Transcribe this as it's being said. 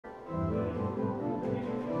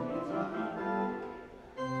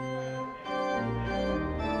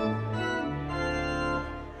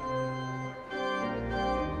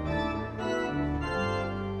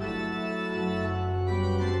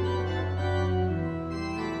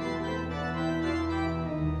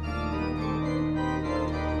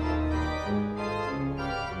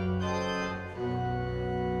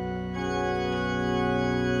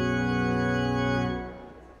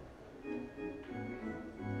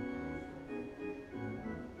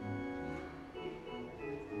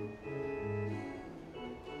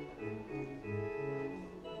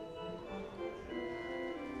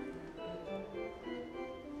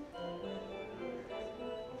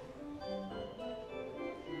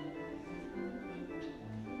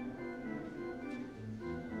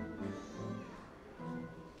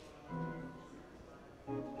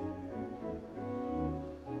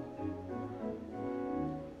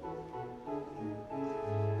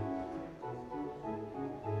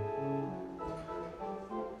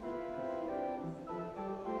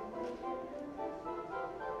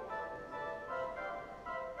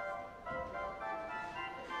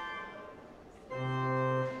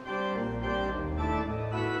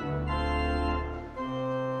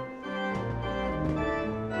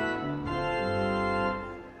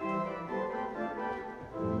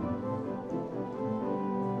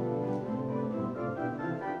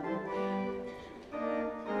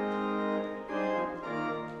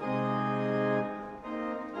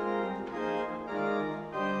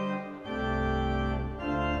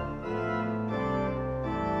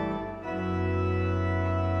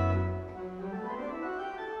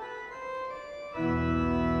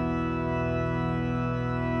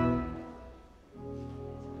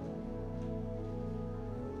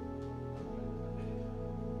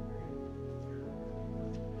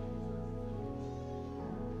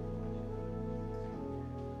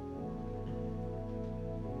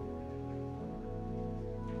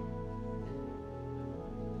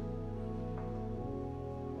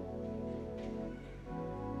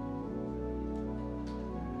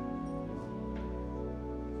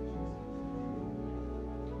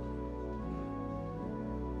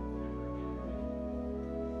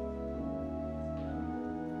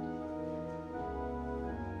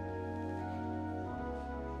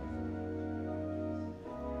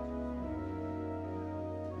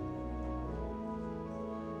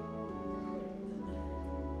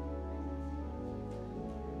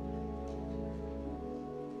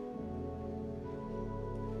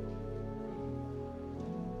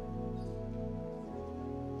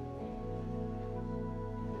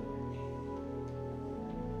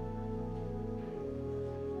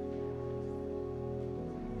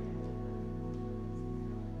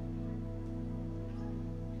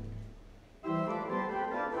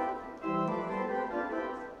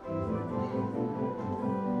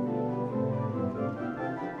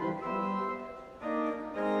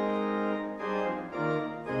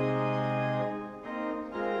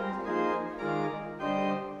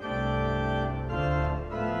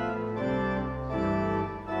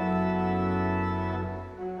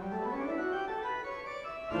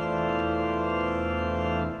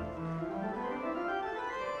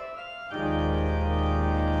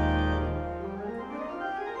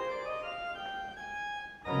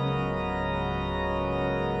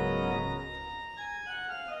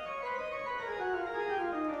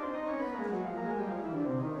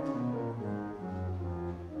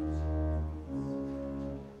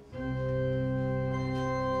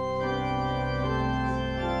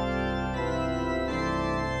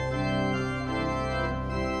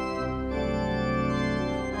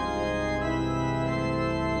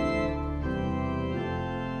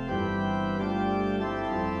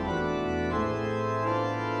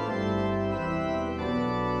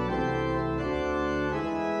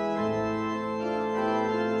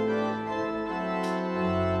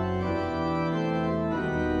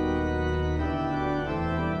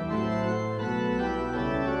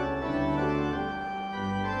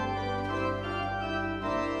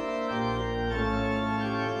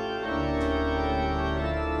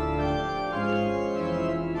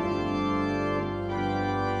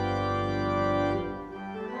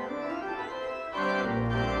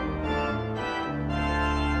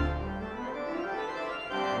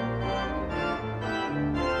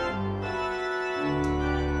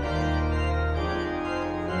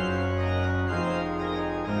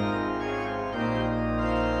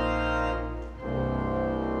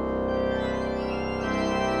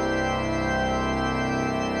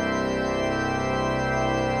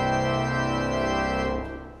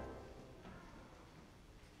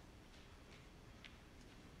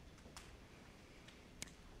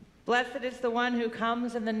Blessed is the one who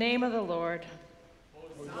comes in the name of the Lord.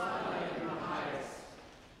 Hosanna in the highest.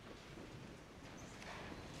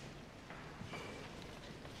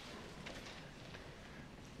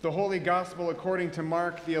 The Holy Gospel according to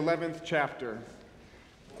Mark, the 11th chapter.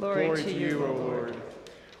 Glory to you, O Lord.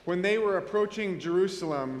 When they were approaching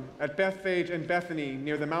Jerusalem at Bethphage and Bethany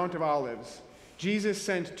near the Mount of Olives, Jesus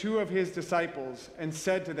sent 2 of his disciples and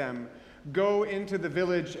said to them, "Go into the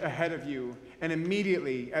village ahead of you, and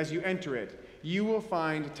immediately as you enter it, you will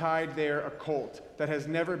find tied there a colt that has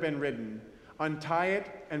never been ridden. Untie it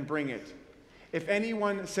and bring it. If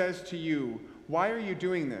anyone says to you, 'Why are you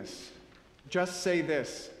doing this?' just say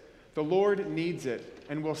this, 'The Lord needs it,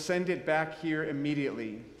 and will send it back here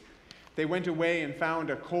immediately.'" They went away and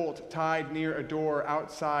found a colt tied near a door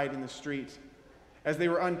outside in the street. As they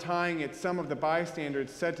were untying it, some of the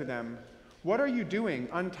bystanders said to them, "What are you doing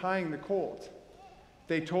untying the colt?"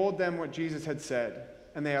 They told them what Jesus had said,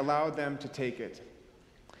 and they allowed them to take it.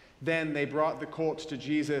 Then they brought the colt to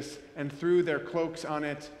Jesus and threw their cloaks on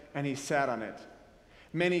it, and he sat on it.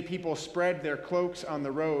 Many people spread their cloaks on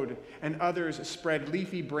the road, and others spread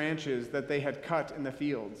leafy branches that they had cut in the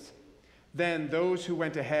fields. Then those who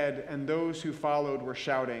went ahead and those who followed were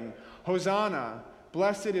shouting, "Hosanna!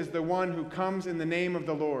 Blessed is the one who comes in the name of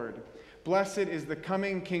the Lord. Blessed is the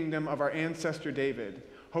coming kingdom of our ancestor David.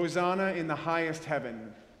 Hosanna in the highest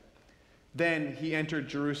heaven." Then he entered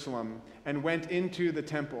Jerusalem and went into the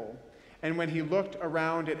temple. And when he looked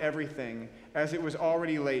around at everything, as it was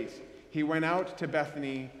already late, he went out to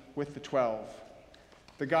Bethany with the 12.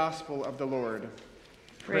 The Gospel of the Lord.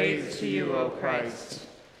 Praise to you, O Christ.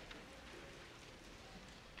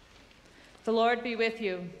 The Lord be with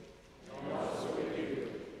you. And also with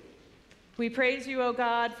you. We praise you, O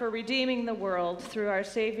God, for redeeming the world through our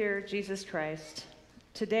Savior, Jesus Christ.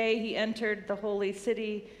 Today he entered the holy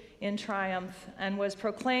city in triumph and was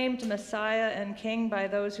proclaimed Messiah and King by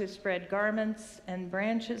those who spread garments and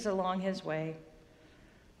branches along his way.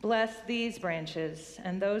 Bless these branches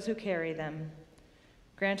and those who carry them.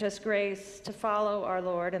 Grant us grace to follow our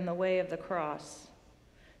Lord in the way of the cross,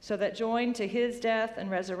 so that joined to his death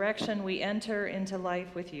and resurrection, we enter into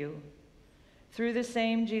life with you. Through the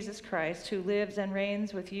same Jesus Christ, who lives and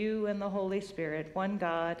reigns with you and the Holy Spirit, one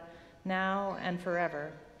God, now and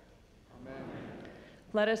forever. Amen.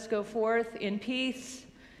 Let us go forth in peace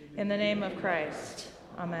in the name of Christ.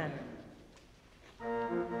 Amen.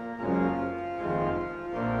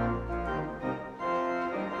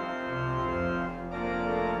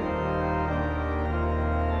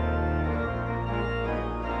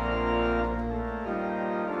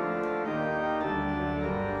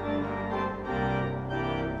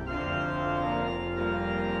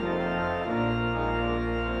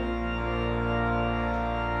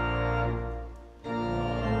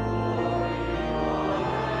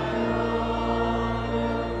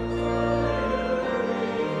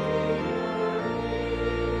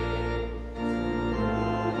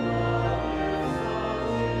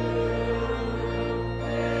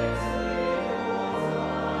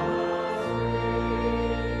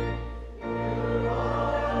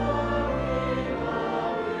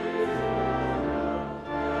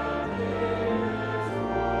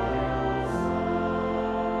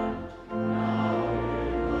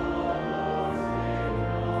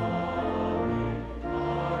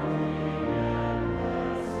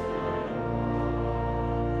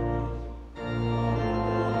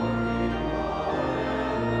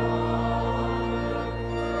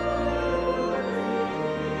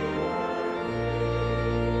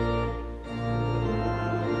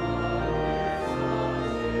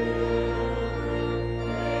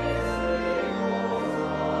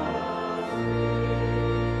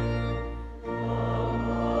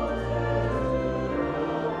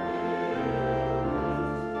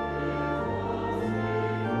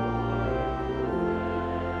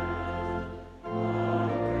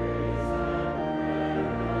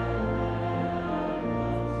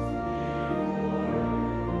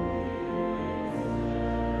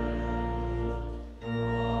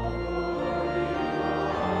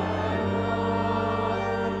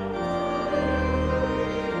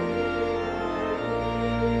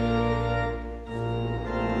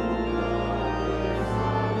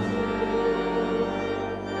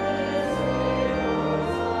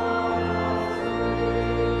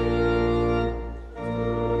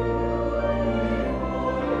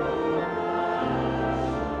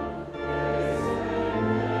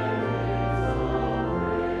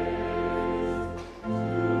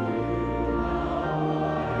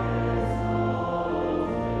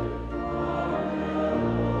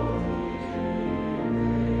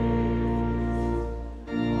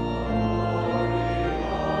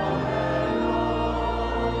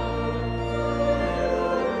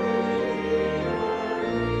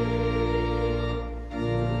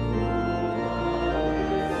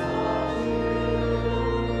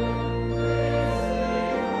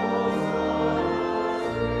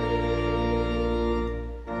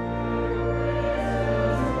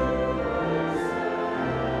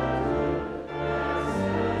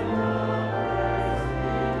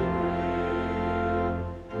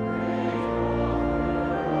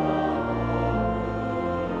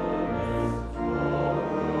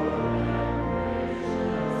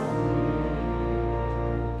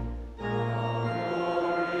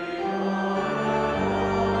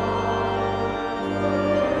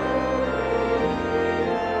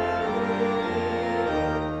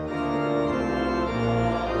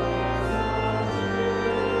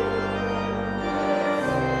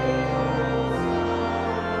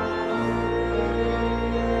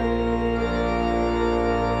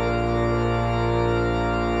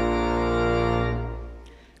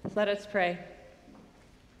 Let us pray.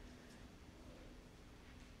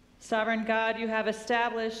 Sovereign God, you have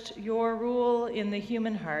established your rule in the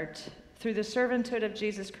human heart through the servanthood of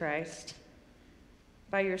Jesus Christ.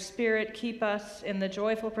 By your Spirit, keep us in the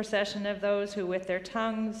joyful procession of those who with their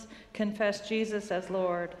tongues confess Jesus as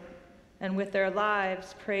Lord, and with their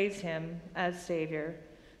lives praise him as Savior,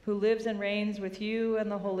 who lives and reigns with you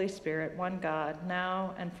and the Holy Spirit, one God,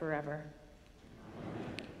 now and forever.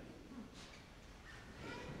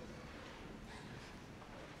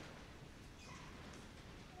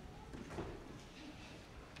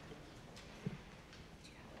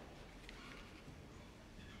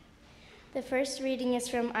 The first reading is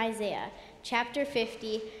from Isaiah, chapter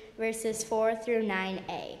 50, verses 4 through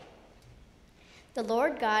 9a. The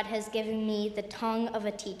Lord God has given me the tongue of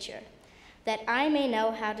a teacher, that I may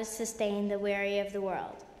know how to sustain the weary of the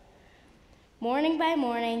world. Morning by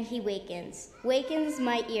morning he wakens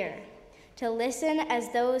my ear, to listen as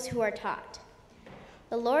those who are taught.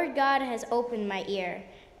 The Lord God has opened my ear,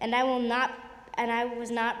 and I was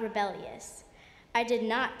not rebellious. I did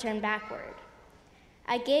not turn backward.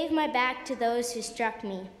 I gave my back to those who struck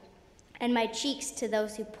me, and my cheeks to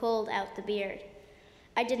those who pulled out the beard.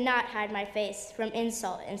 I did not hide my face from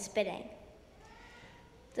insult and spitting.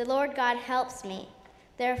 The Lord God helps me,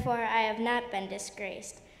 therefore I have not been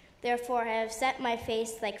disgraced. Therefore I have set my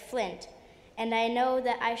face like flint, and I know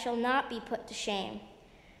that I shall not be put to shame.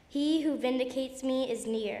 He who vindicates me is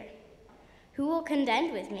near. Who will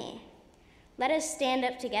contend with me? Let us stand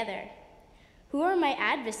up together. Who are my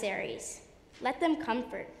adversaries? Let them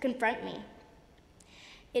confront me.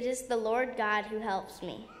 It is the Lord God who helps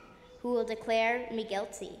me, who will declare me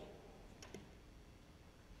guilty.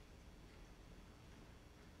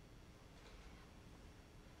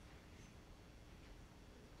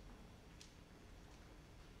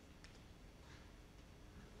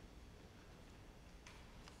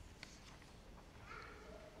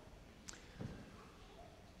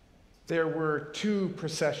 There were two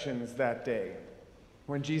processions that day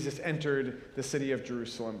when Jesus entered the city of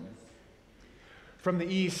Jerusalem. From the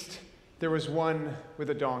east, there was one with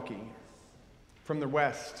a donkey. From the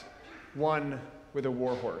west, one with a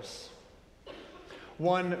war horse.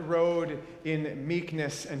 One rode in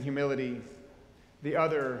meekness and humility. The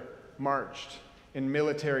other marched in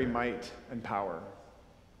military might and power.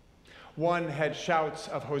 One had shouts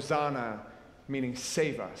of Hosanna, meaning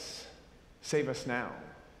save us now.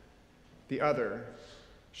 The other,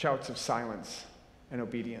 shouts of silence and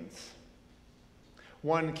obedience.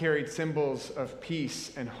 One carried symbols of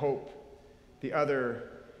peace and hope, the other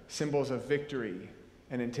symbols of victory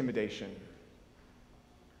and intimidation.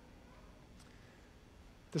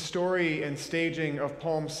 The story and staging of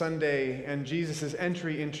Palm Sunday and Jesus'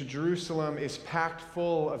 entry into Jerusalem is packed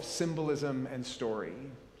full of symbolism and story.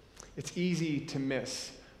 It's easy to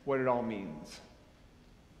miss what it all means.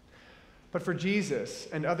 But for Jesus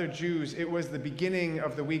and other Jews, it was the beginning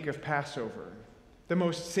of the week of Passover, the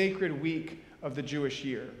most sacred week of the Jewish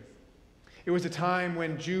year. It was a time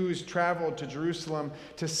when Jews traveled to Jerusalem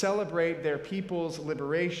to celebrate their people's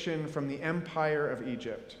liberation from the empire of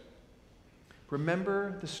Egypt.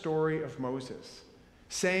 Remember the story of Moses,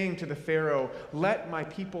 saying to the Pharaoh, "Let my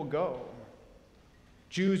people go."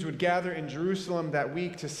 Jews would gather in Jerusalem that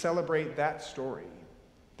week to celebrate that story,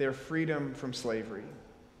 their freedom from slavery.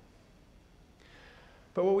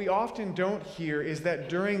 But what we often don't hear is that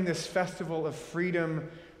during this festival of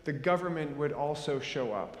freedom, the government would also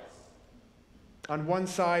show up. On one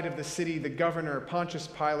side of the city, the governor, Pontius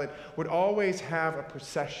Pilate, would always have a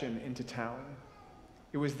procession into town.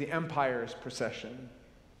 It was the empire's procession.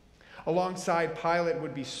 Alongside Pilate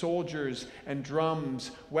would be soldiers and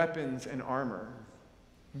drums, weapons and armor.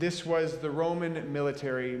 This was the Roman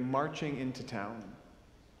military marching into town.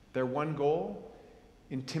 Their one goal?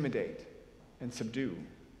 Intimidate and subdue.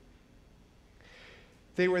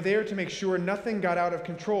 They were there to make sure nothing got out of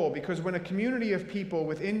control, because when a community of people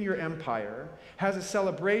within your empire has a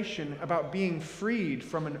celebration about being freed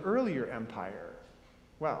from an earlier empire,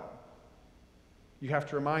 well, you have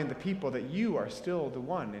to remind the people that you are still the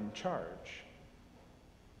one in charge.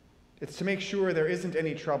 It's to make sure there isn't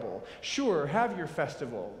any trouble. Sure, have your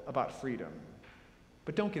festival about freedom,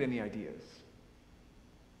 but don't get any ideas.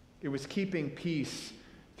 It was keeping peace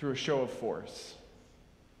through a show of force.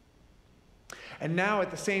 And now, at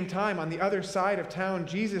the same time, on the other side of town,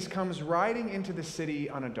 Jesus comes riding into the city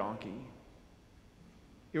on a donkey.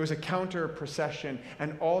 It was a counter procession,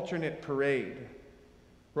 an alternate parade.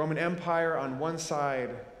 Roman Empire on one side,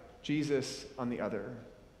 Jesus on the other.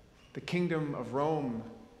 The kingdom of Rome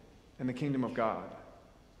and the kingdom of God.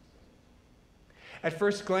 At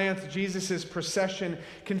first glance, Jesus' procession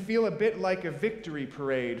can feel a bit like a victory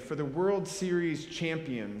parade for the World Series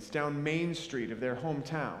champions down Main Street of their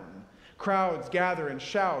hometown. Crowds gather and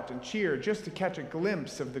shout and cheer just to catch a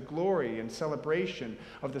glimpse of the glory and celebration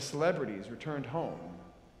of the celebrities returned home.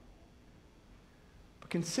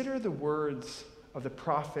 But consider the words of the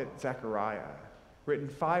prophet Zechariah, written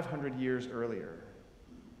 500 years earlier.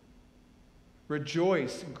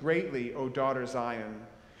 Rejoice greatly, O daughter Zion.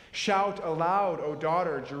 Shout aloud, O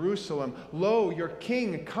daughter Jerusalem. Lo, your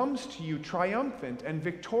king comes to you triumphant, and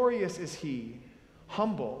victorious is he,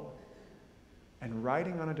 humble and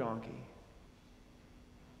riding on a donkey.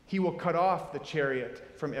 He will cut off the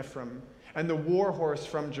chariot from Ephraim, and the war horse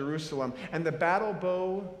from Jerusalem, and the battle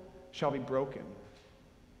bow shall be broken,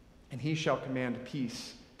 and he shall command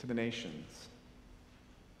peace to the nations.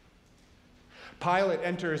 Pilate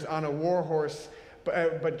enters on a war horse,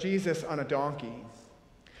 but Jesus on a donkey.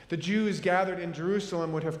 The Jews gathered in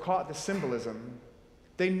Jerusalem would have caught the symbolism.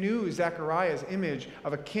 They knew Zechariah's image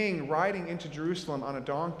of a king riding into Jerusalem on a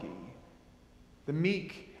donkey, the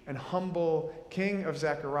meek and humble king of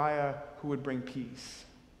Zechariah who would bring peace.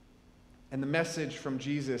 And the message from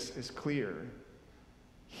Jesus is clear.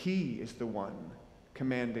 He is the one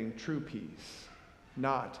commanding true peace,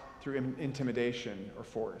 not through intimidation or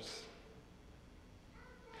force.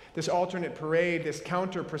 This alternate parade, this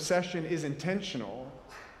counter procession is intentional.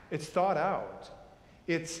 It's thought out.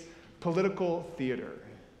 It's political theater.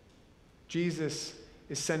 Jesus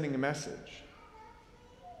is sending a message.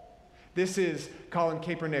 This is Colin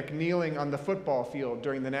Kaepernick kneeling on the football field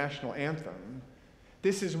during the national anthem.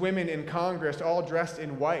 This is women in Congress all dressed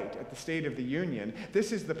in white at the State of the Union.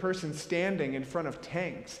 This is the person standing in front of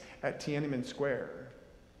tanks at Tiananmen Square.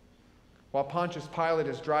 While Pontius Pilate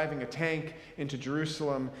is driving a tank into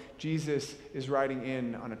Jerusalem, Jesus is riding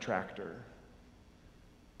in on a tractor.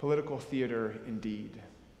 Political theater indeed.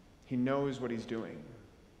 He knows what he's doing.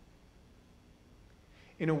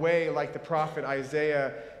 In a way, like the prophet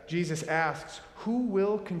Isaiah, Jesus asks, "Who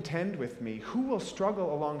will contend with me? Who will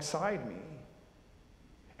struggle alongside me?"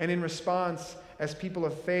 And in response, as people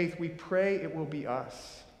of faith, we pray it will be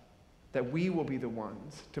us, that we will be the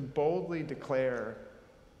ones to boldly declare,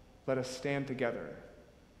 "Let us stand together."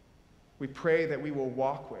 We pray that we will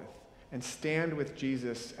walk with and stand with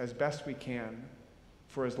Jesus as best we can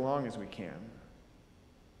for as long as we can,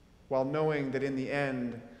 while knowing that in the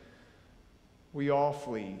end, we all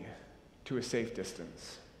flee to a safe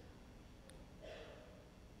distance.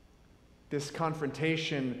 This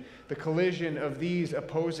confrontation, the collision of these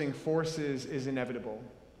opposing forces is inevitable.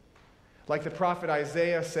 Like the prophet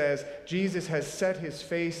Isaiah says, Jesus has set his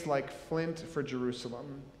face like flint for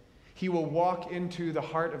Jerusalem. He will walk into the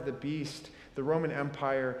heart of the beast, the Roman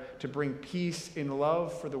Empire, to bring peace in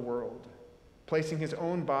love for the world, placing his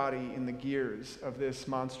own body in the gears of this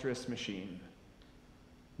monstrous machine.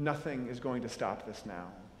 Nothing is going to stop this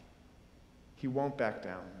now. He won't back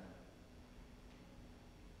down.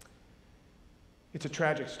 It's a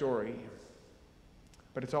tragic story,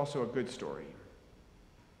 but it's also a good story.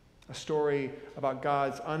 A story about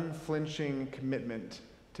God's unflinching commitment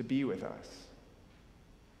to be with us.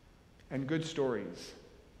 And good stories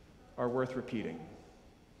are worth repeating.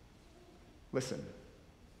 Listen.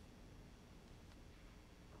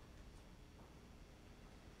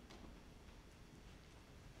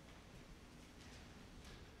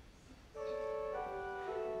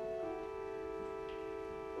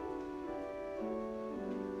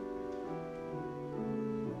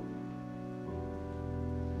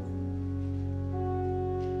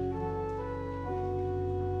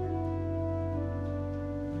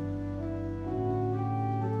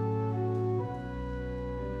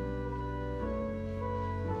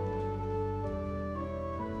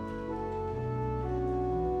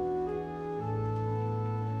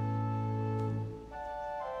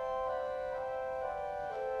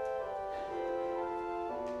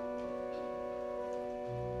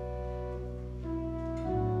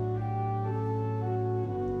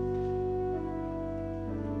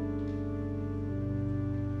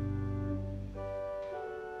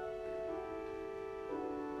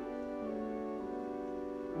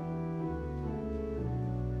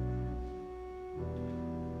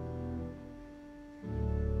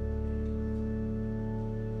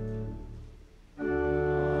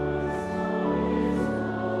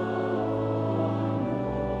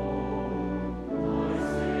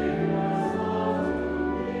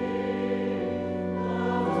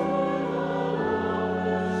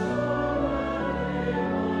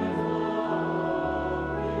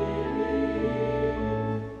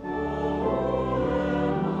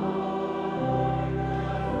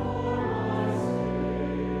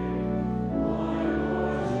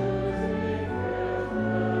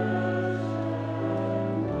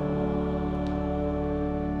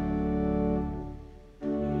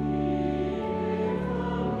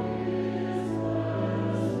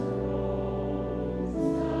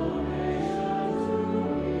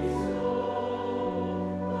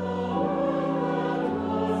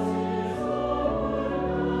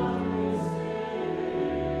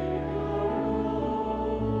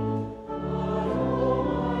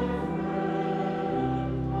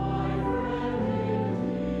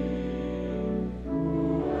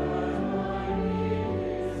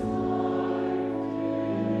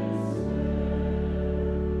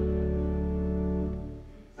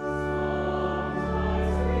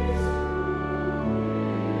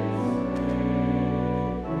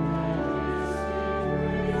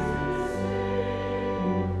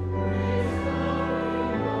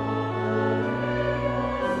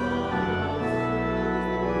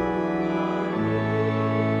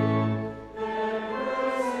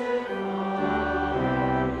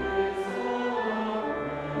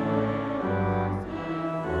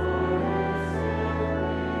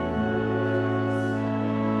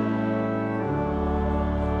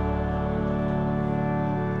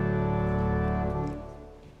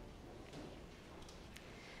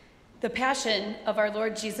 The Passion of our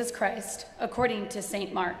Lord Jesus Christ, according to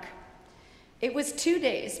St. Mark. It was 2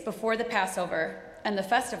 days before the Passover and the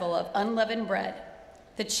festival of unleavened bread.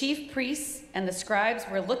 The chief priests and the scribes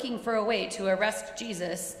were looking for a way to arrest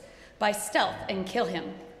Jesus by stealth and kill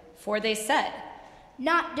him, for they said,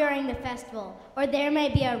 "Not during the festival, or there may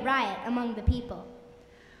be a riot among the people."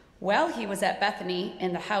 While he was at Bethany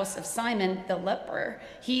in the house of Simon the leper,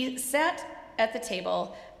 he sat at the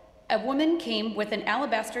table. A woman came with an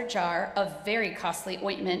alabaster jar of very costly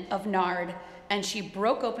ointment of nard, and she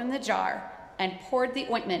broke open the jar and poured the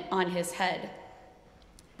ointment on his head.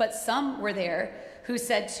 But some were there who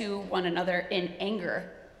said to one another in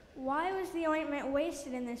anger, "Why was the ointment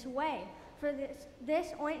wasted in this way? For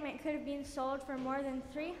this ointment could have been sold for more than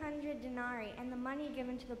 300 denarii and the money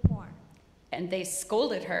given to the poor." And they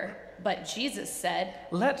scolded her. But Jesus said,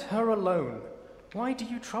 "Let her alone. Why do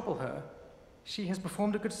you trouble her? She has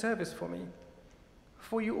performed a good service for me.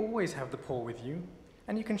 For you always have the poor with you,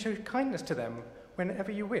 and you can show kindness to them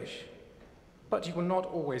whenever you wish. But you will not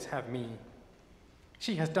always have me.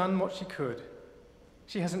 She has done what she could.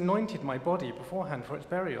 She has anointed my body beforehand for its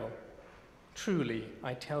burial. Truly,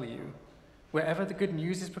 I tell you, wherever the good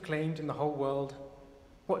news is proclaimed in the whole world,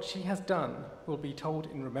 what she has done will be told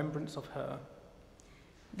in remembrance of her."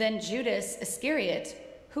 Then Judas Iscariot,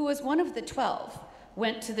 who was one of the 12,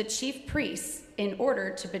 went to the chief priests in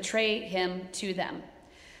order to betray him to them.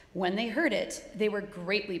 When they heard it, they were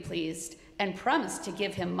greatly pleased and promised to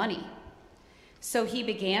give him money. So he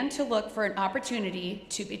began to look for an opportunity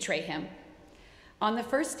to betray him. On the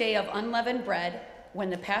first day of unleavened bread, when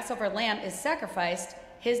the Passover lamb is sacrificed,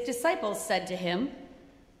 his disciples said to him,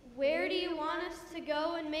 "Where do you want us to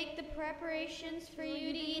go and make the preparations for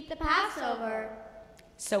you to eat the Passover?"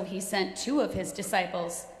 So he sent 2 of his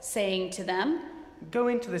disciples, saying to them, "Go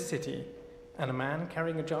into the city, and a man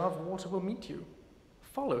carrying a jar of water will meet you.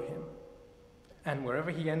 Follow him. And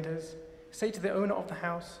wherever he enters, say to the owner of the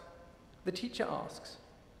house, 'The teacher asks,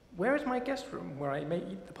 where is my guest room where I may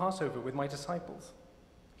eat the Passover with my disciples?'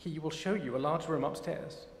 He will show you a large room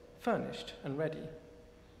upstairs, furnished and ready.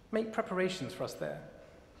 Make preparations for us there."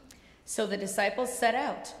 So the disciples set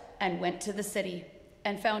out and went to the city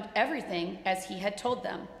and found everything as he had told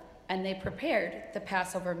them, and they prepared the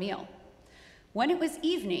Passover meal. When it was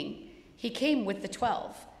evening, he came with the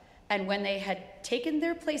 12, and when they had taken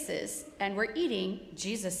their places and were eating,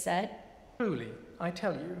 Jesus said, "Truly, I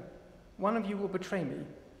tell you, one of you will betray me,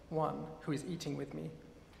 one who is eating with me."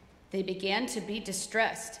 They began to be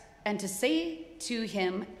distressed and to say to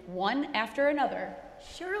him one after another,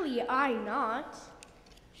 "Surely I not."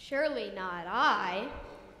 "Surely not I."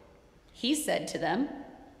 He said to them,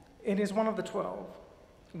 "It is one of the 12,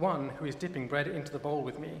 one who is dipping bread into the bowl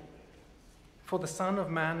with me. For the Son of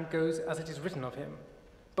Man goes as it is written of him,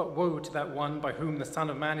 but woe to that one by whom the Son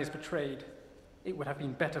of Man is betrayed. It would have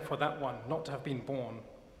been better for that one not to have been born."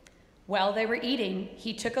 While they were eating,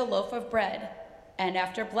 he took a loaf of bread, and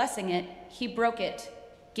after blessing it, he broke it,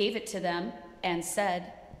 gave it to them, and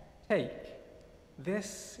said, "Take,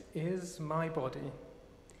 this is my body."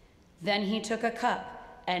 Then he took a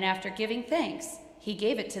cup, and after giving thanks, he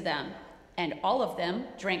gave it to them, and all of them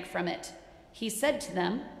drank from it. He said to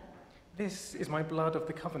them, "This is my blood of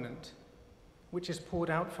the covenant, which is poured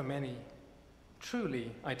out for many.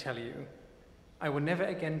 Truly, I tell you, I will never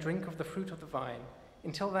again drink of the fruit of the vine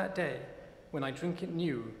until that day when I drink it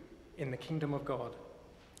new in the kingdom of God."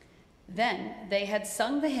 Then they had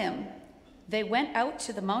sung the hymn. They went out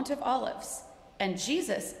to the Mount of Olives, and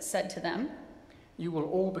Jesus said to them, "You will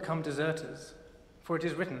all become deserters, for it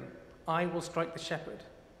is written, 'I will strike the shepherd,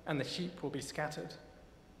 and the sheep will be scattered.'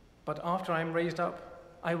 But after I am raised up,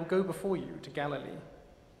 I will go before you to Galilee."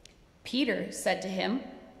 Peter said to him,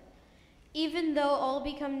 "Even though all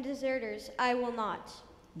become deserters, I will not."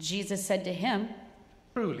 Jesus said to him,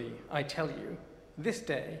 "Truly, I tell you, this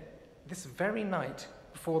day, this very night,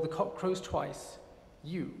 before the cock crows twice,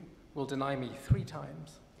 you will deny me 3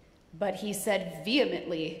 times. But he said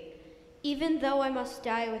vehemently, "Even though I must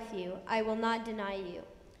die with you, I will not deny you."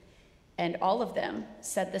 and all of them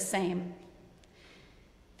said the same.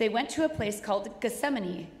 They went to a place called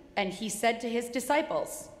Gethsemane, and he said to his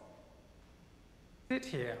disciples, "Sit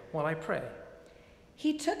here while I pray."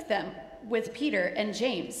 He took them with Peter and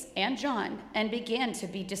James and John and began to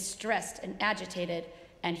be distressed and agitated,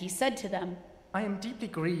 and he said to them, "I am deeply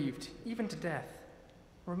grieved, even to death.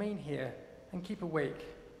 Remain here and keep awake."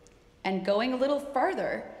 And going a little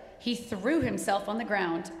farther, he threw himself on the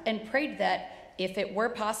ground and prayed that, if it were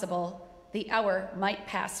possible, the hour might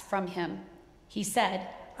pass from him. He said,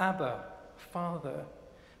 "Abba, Father,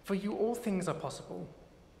 for you all things are possible.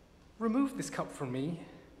 Remove this cup from me.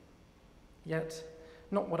 Yet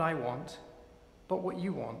not what I want, but what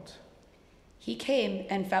you want." He came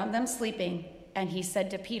and found them sleeping, and he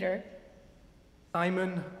said to Peter,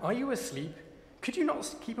 "Simon, are you asleep? Could you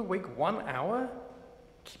not keep awake 1 hour?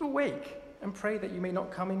 Keep awake and pray that you may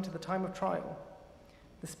not come into the time of trial.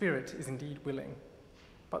 The spirit is indeed willing,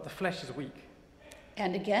 but the flesh is weak."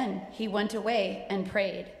 And again he went away and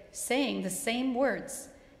prayed, saying the same words.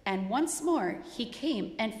 And once more he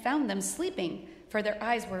came and found them sleeping, for their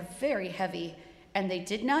eyes were very heavy, and they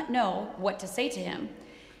did not know what to say to him.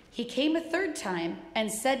 He came a third time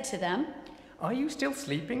and said to them, "Are you still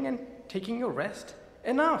sleeping and taking your rest?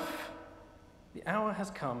 Enough! The hour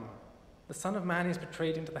has come. The Son of Man is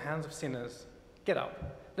betrayed into the hands of sinners. Get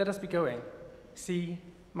up, let us be going. See,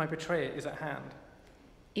 my betrayer is at hand."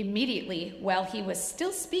 Immediately, while he was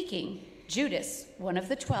still speaking, Judas, one of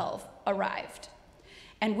the 12, arrived.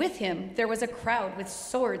 And with him there was a crowd with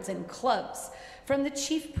swords and clubs from the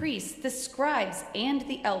chief priests, the scribes, and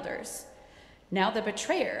the elders. Now the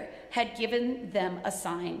betrayer had given them a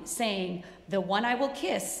sign, saying, "The one I will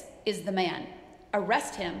kiss is the man.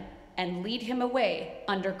 Arrest him and lead him away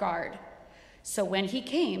under guard." So when he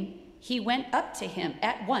came, he went up to him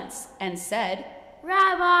at once and said,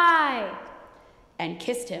 "Rabbi!" and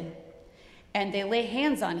kissed him. And they laid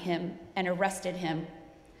hands on him and arrested him.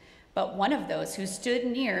 But one of those who stood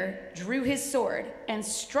near drew his sword and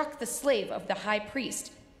struck the slave of the high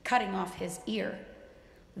priest, cutting off his ear.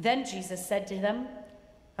 Then Jesus said to them,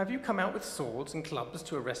 "Have you come out with swords and clubs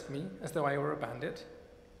to arrest me as though I were a bandit?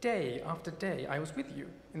 Day after day I was with you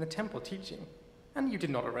in the temple teaching, and you did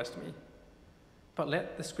not arrest me. But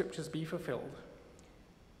let the scriptures be fulfilled."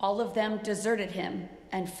 All of them deserted him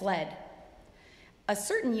and fled. A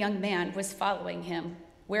certain young man was following him,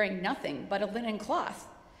 wearing nothing but a linen cloth.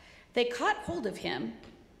 They caught hold of him,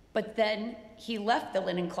 but then he left the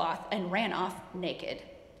linen cloth and ran off naked.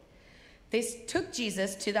 They took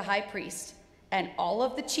Jesus to the high priest, and all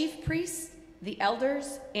of the chief priests, the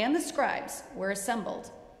elders, and the scribes were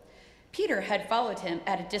assembled. Peter had followed him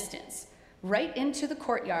at a distance, right into the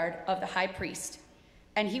courtyard of the high priest,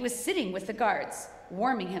 and he was sitting with the guards,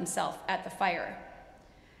 warming himself at the fire.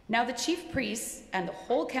 Now the chief priests and the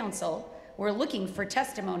whole council were looking for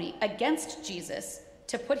testimony against Jesus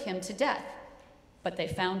to put him to death, but they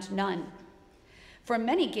found none. For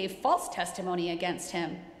many gave false testimony against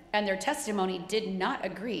him, and their testimony did not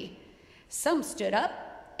agree. Some stood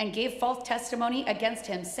up and gave false testimony against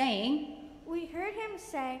him, saying, "We heard him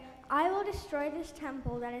say, 'I will destroy this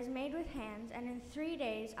temple that is made with hands, and in 3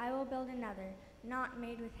 days I will build another, not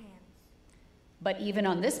made with hands.'" But even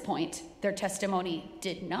on this point, their testimony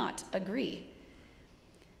did not agree.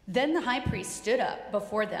 Then the high priest stood up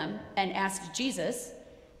before them and asked Jesus,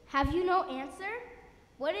 Have you no answer?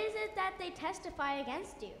 What is it that they testify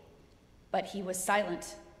against you? but he was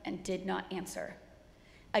silent and did not answer.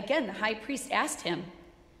 Again, the high priest asked him,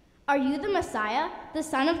 Are you the Messiah, the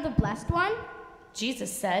Son of the Blessed One?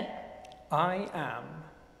 Jesus said, "I am.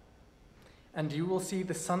 And you will see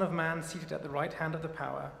the Son of Man seated at the right hand of the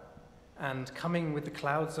power, and coming with the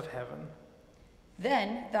clouds of heaven."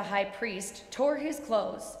 Then the high priest tore his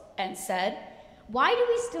clothes and said, Why do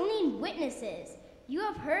we still need witnesses? You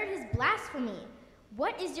have heard his blasphemy.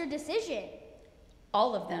 What is your decision?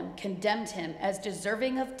 All of them condemned him as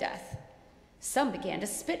deserving of death. Some began to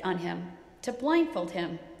spit on him, to blindfold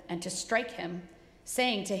him, and to strike him,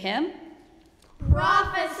 saying to him,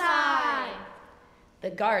 Prophesy! The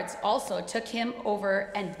guards also took him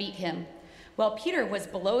over and beat him. While Peter was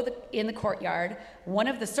in the courtyard, one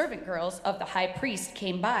of the servant girls of the high priest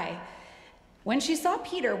came by. When she saw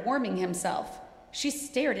Peter warming himself, she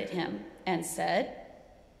stared at him and said,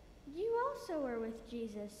 "You also were with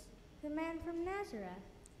Jesus, the man from Nazareth."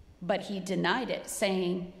 but he denied it,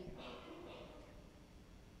 saying,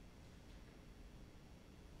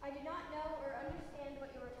 I do not know or understand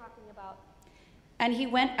what you are talking about. and he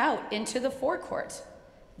went out into the forecourt.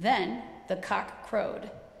 Then the cock crowed.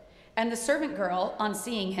 And the servant girl, on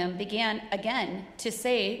seeing him, began again to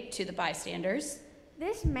say to the bystanders,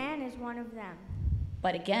 "This man is one of them."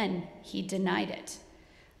 but again he denied it.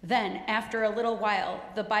 Then, after a little while,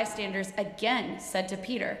 the bystanders again said to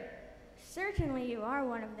Peter, "Certainly you are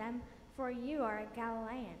one of them, for you are a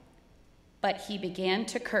Galilean." but he began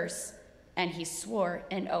to curse, and he swore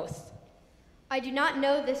an oath. I do not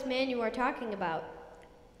know this man you are talking about.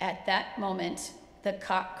 At that moment, the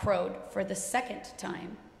cock crowed for the second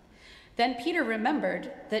time. Then Peter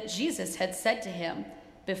remembered that Jesus had said to him,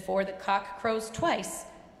 "Before the cock crows twice,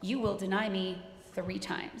 you will deny me 3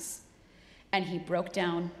 times." And he broke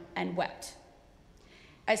down and wept.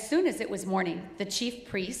 As soon as it was morning, the chief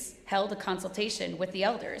priests held a consultation with the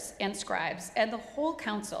elders and scribes and the whole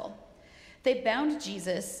council. They bound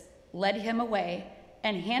Jesus, led him away,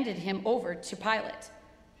 and handed him over to Pilate.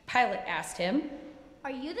 Pilate asked him,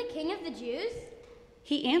 "Are you the king of the Jews?"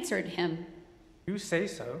 He answered him, You say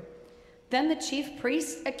so. Then the chief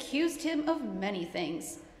priests accused him of many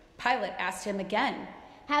things. Pilate asked him again,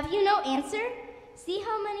 "Have you no answer? See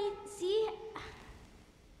how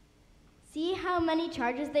many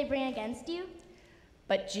charges they bring against you?"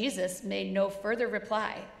 But Jesus made no further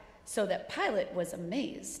reply, so that Pilate was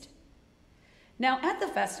amazed. Now at the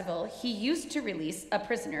festival, he used to release a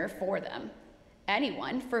prisoner for them,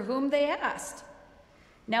 anyone for whom they asked.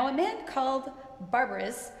 Now a man called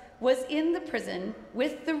Barabbas was in the prison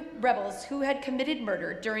with the rebels who had committed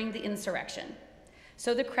murder during the insurrection.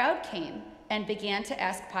 So the crowd came and began to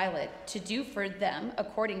ask Pilate to do for them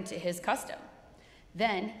according to his custom.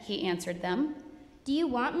 Then he answered them, "Do you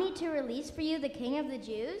want me to release for you the king of the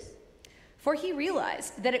Jews?" For he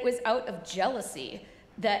realized that it was out of jealousy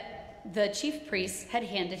that the chief priests had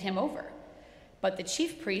handed him over. But the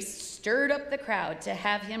chief priests stirred up the crowd to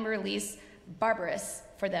have him release Barabbas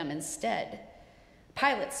for them instead.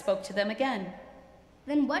 Pilate spoke to them again.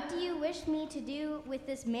 "Then what do you wish me to do with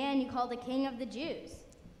this man you call the king of the Jews?"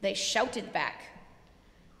 They shouted back.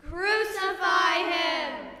 Crucify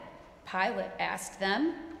him! Pilate asked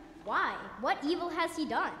them, "Why? What evil has he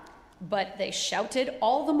done?" but they shouted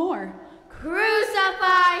all the more.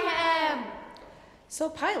 Crucify him! So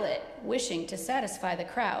Pilate, wishing to satisfy the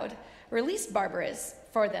crowd, released Barabbas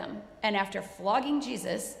for them, and after flogging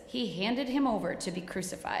Jesus, he handed him over to be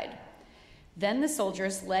crucified. Then the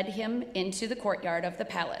soldiers led him into the courtyard of the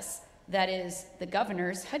palace, that is, the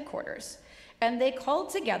governor's headquarters, and they called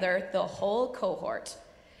together the whole cohort.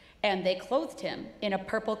 And they clothed him in a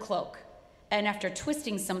purple cloak, and after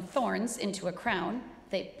twisting some thorns into a crown,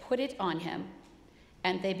 they put it on him.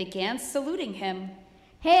 And they began saluting him.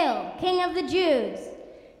 "Hail, King of the Jews!"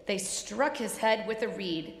 They struck his head with a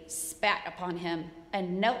reed, spat upon him,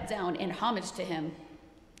 and knelt down in homage to him.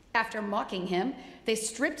 After mocking him, they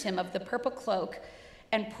stripped him of the purple cloak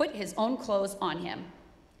and put his own clothes on him.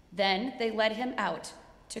 Then they led him out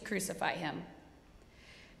to crucify him.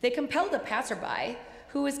 They compelled a passerby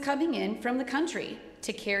who was coming in from the country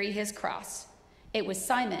to carry his cross. It was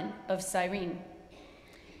Simon of Cyrene,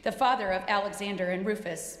 the father of Alexander and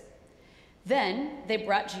Rufus. Then they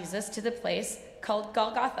brought Jesus to the place called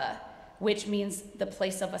Golgotha, which means the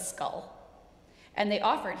place of a skull. And they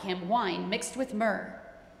offered him wine mixed with myrrh,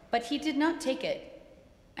 but he did not take it.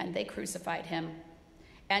 And they crucified him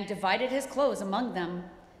and divided his clothes among them,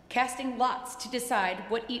 casting lots to decide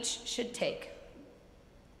what each should take.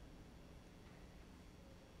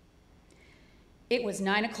 It was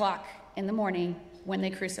 9 o'clock in the morning when they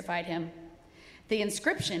crucified him. The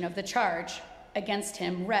inscription of the charge against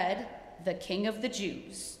him read, "The King of the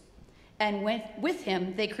Jews." And with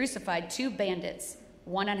him they crucified 2 bandits,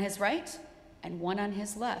 one on his right and one on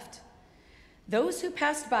his left. Those who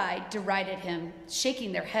passed by derided him,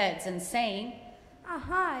 shaking their heads and saying,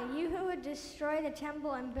 "Aha, you who would destroy the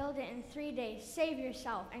temple and build it in 3 days, save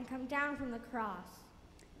yourself and come down from the cross."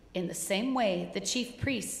 In the same way, the chief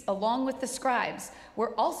priests, along with the scribes,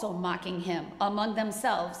 were also mocking him among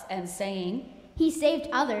themselves and saying, "He saved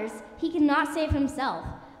others. He cannot save himself.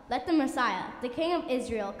 Let the Messiah, the King of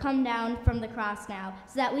Israel, come down from the cross now,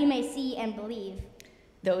 so that we may see and believe."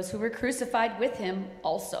 Those who were crucified with him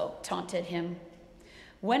also taunted him.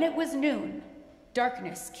 When it was noon,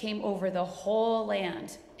 darkness came over the whole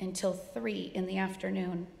land until 3 in the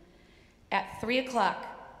afternoon. At 3 o'clock,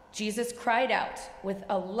 Jesus cried out with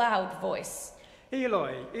a loud voice,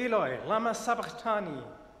 Eloi, Eloi, lama sabachthani,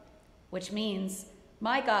 which means,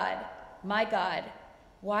 my God,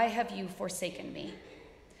 why have you forsaken me?"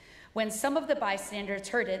 When some of the bystanders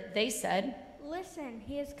heard it, they said, "Listen,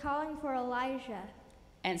 he is calling for Elijah."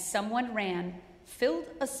 and someone ran, filled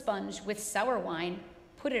a sponge with sour wine,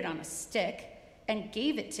 put it on a stick, and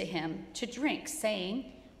gave it to him to drink,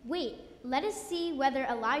 saying, "Wait, let us see whether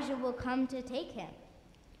Elijah will come to take him."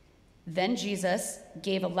 Then Jesus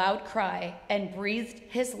gave a loud cry and breathed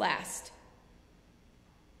his last.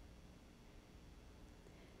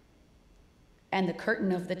 And the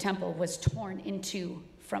curtain of the temple was torn in two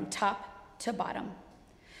from top to bottom.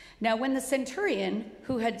 Now when the centurion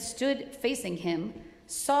who had stood facing him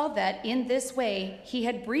saw that in this way he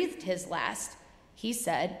had breathed his last, he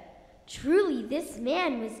said, "Truly, this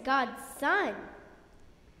man was God's son."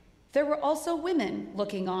 There were also women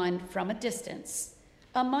looking on from a distance.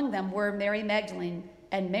 Among them were Mary Magdalene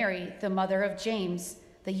and Mary, the mother of James,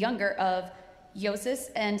 the younger of Joses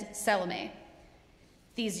and Salome.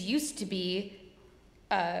 These used to be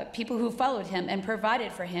people who followed him and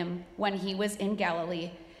provided for him when he was in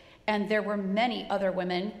Galilee. and there were many other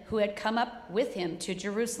women who had come up with him to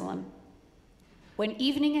Jerusalem. When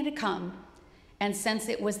evening had come, and since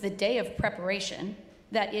it was the day of preparation,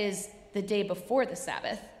 that is, the day before the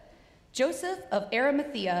Sabbath, Joseph of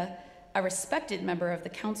Arimathea, a respected member of the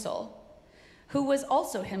council, who was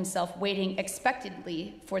also himself waiting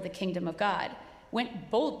expectantly for the kingdom of God,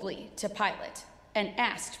 went boldly to Pilate and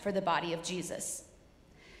asked for the body of Jesus.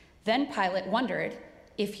 Then Pilate wondered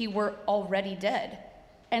if he were already dead,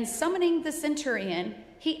 and summoning the centurion,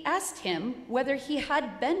 he asked him whether he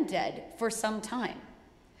had been dead for some time.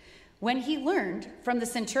 When he learned from the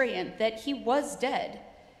centurion that he was dead,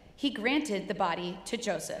 he granted the body to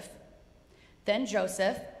Joseph. Then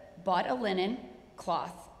Joseph bought a linen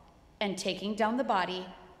cloth, and taking down the body,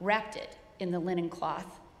 wrapped it in the linen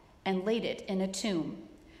cloth, and laid it in a tomb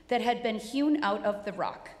that had been hewn out of the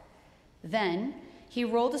rock. Then he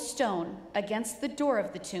rolled a stone against the door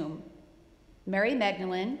of the tomb. Mary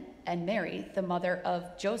Magdalene and Mary, the mother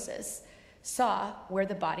of Joseph, saw where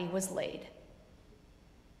the body was laid.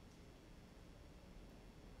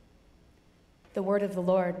 The word of the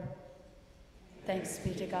Lord. Thanks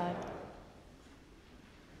be to God.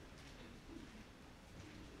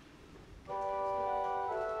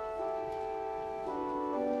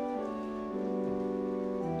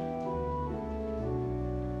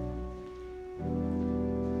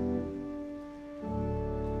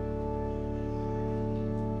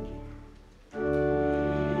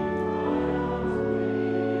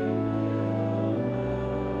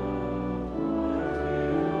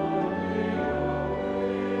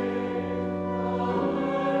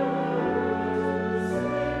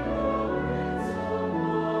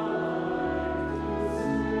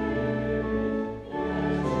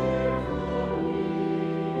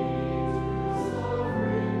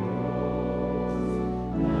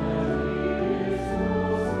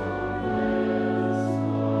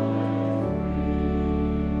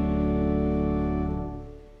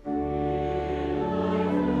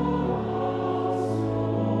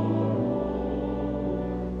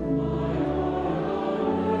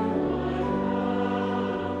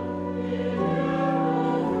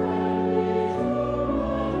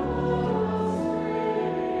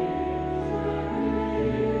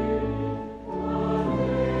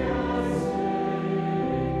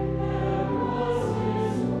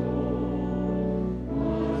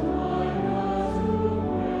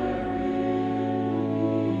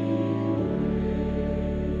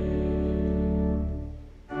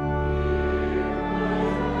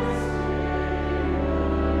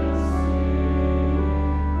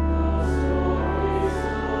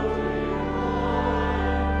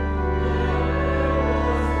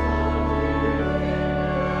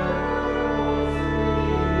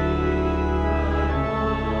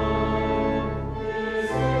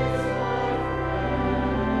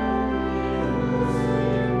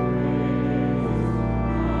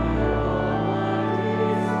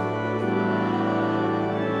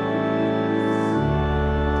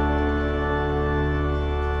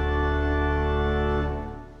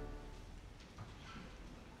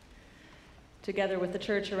 Together with the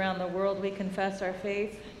church around the world, we confess our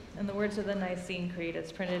faith in the words of the Nicene Creed.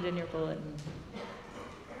 It's printed in your bulletin.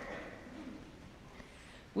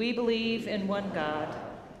 We believe in one God,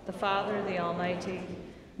 the Father, the Almighty,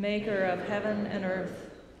 maker of heaven and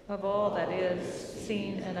earth, of all that is,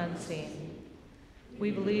 seen and unseen.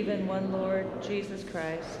 We believe in one Lord, Jesus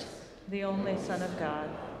Christ, the only Son of God,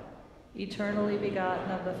 eternally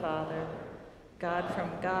begotten of the Father, God from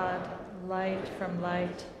God, light from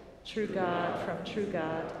light, true God from true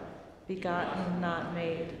God, begotten, not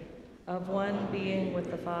made, of one being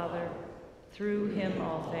with the Father. Through him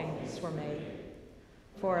all things were made.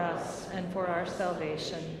 For us and for our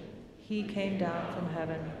salvation, he came down from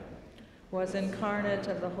heaven, was incarnate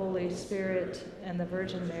of the Holy Spirit and the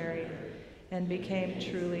Virgin Mary, and became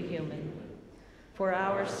truly human. For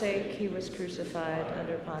our sake he was crucified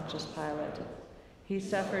under Pontius Pilate. He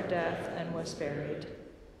suffered death and was buried.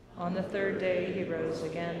 On the third day he rose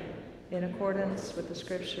again, in accordance with the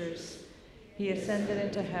Scriptures. He ascended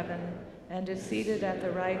into heaven and is seated at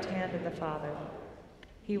the right hand of the Father.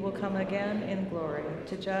 He will come again in glory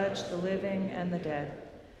to judge the living and the dead,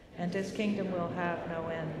 and his kingdom will have no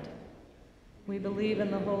end. We believe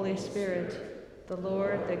in the Holy Spirit, the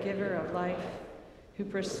Lord, the giver of life, who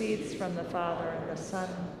proceeds from the Father and the Son,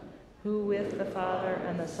 who with the Father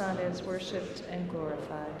and the Son is worshipped and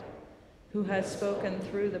glorified, who has spoken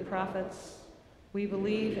through the prophets. We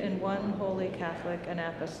believe in one holy Catholic and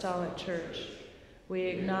apostolic church. We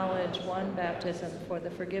acknowledge one baptism for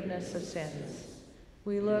the forgiveness of sins.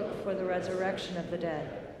 We look for the resurrection of the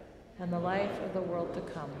dead and the life of the world to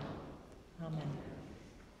come. Amen.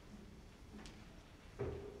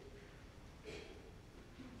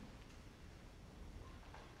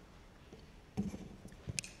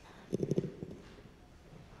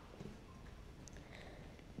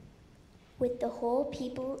 the whole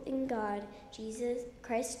people in God,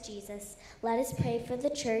 Christ Jesus, let us pray for the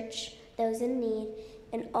church, those in need,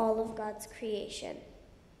 and all of God's creation.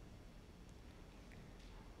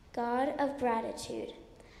 God of gratitude,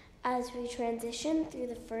 as we transition through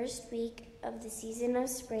the first week of the season of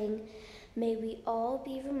spring, may we all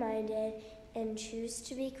be reminded and choose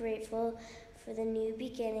to be grateful for the new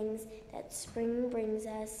beginnings that spring brings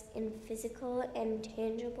us in physical and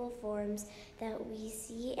tangible forms that we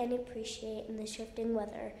see and appreciate in the shifting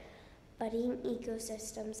weather, budding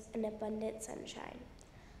ecosystems, and abundant sunshine.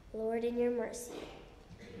 Lord, in your mercy.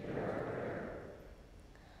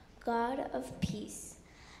 God of peace,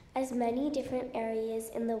 as many different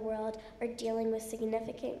areas in the world are dealing with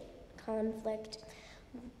significant conflict,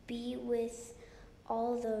 be with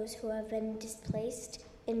all those who have been displaced,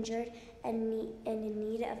 injured, and in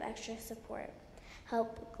need of extra support.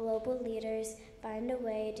 Help global leaders find a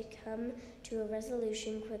way to come to a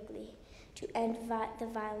resolution quickly, to end the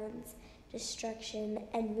violence, destruction,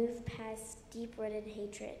 and move past deep-rooted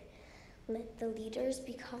hatred. Let the leaders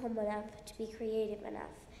be calm enough to be creative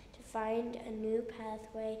enough to find a new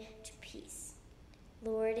pathway to peace.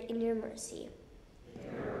 Lord, in your mercy.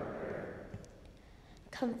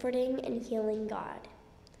 Comforting and healing God,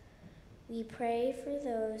 we pray for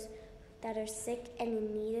those that are sick and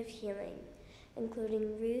in need of healing,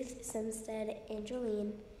 including Ruth Semstead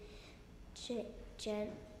Angeline,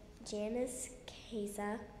 Janice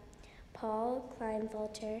Keza, Paul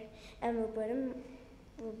Kleinfelter, and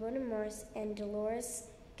Roberta Morse and Dolores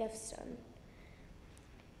Gifstone.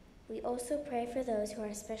 We also pray for those who are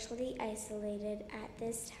especially isolated at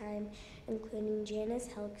this time, including Janice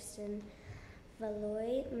Helkston,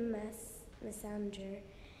 Valoy Massanger,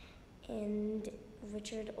 and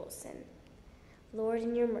Richard Olson. Lord,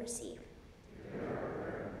 in your mercy.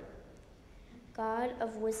 God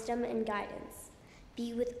of wisdom and guidance,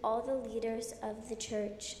 be with all the leaders of the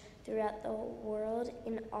church throughout the world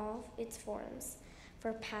in all its forms,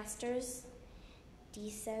 for pastors,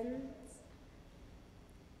 deacons,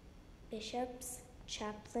 bishops,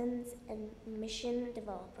 chaplains, and mission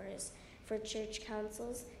developers, for church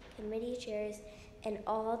councils, committee chairs, and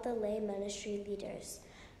all the lay ministry leaders,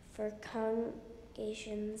 for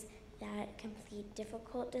congregations that complete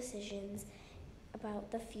difficult decisions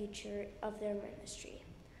about the future of their ministry.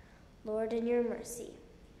 Lord, in your mercy.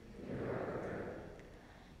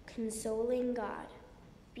 Consoling God,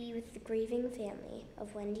 be with the grieving family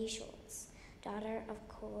of Wendy Schultz, daughter of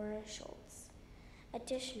Cora Schultz.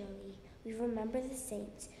 Additionally, we remember the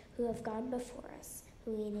saints who have gone before us,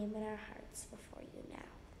 who we name in our hearts before you now.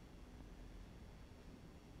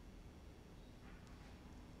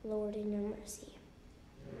 Lord, in your mercy.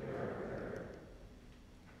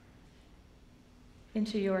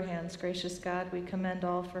 Into your hands, gracious God, we commend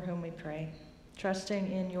all for whom we pray, trusting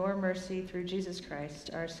in your mercy through Jesus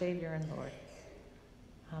Christ, our Savior and Lord.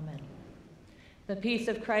 Amen. The peace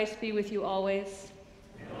of Christ be with you always.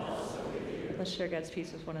 And also with you. Let's share God's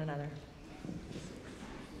peace with one another.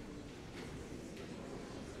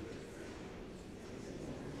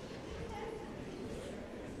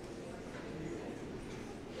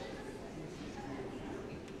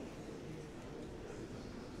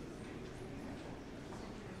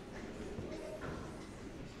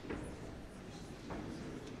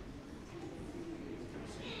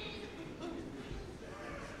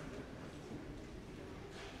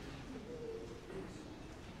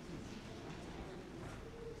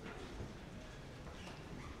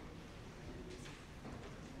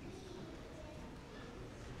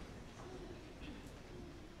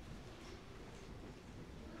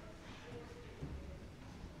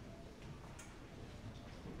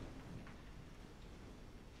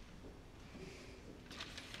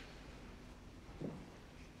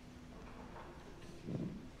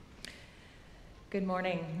 Good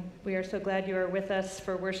morning. We are so glad you are with us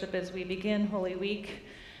for worship as we begin Holy Week.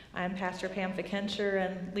 I'm Pastor Pam Fickencher,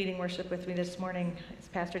 and leading worship with me this morning is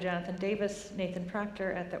Pastor Jonathan Davis, Nathan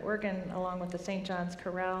Proctor at the organ, along with the St. John's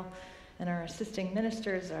Chorale, and our assisting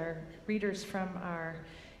ministers are readers from our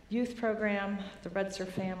youth program, the Rudser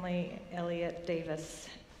family, Elliot Davis,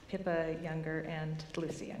 Pippa Younger, and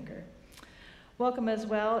Lucy Younger. Welcome as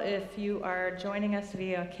well if you are joining us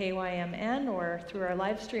via KYMN or through our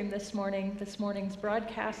live stream this morning. This morning's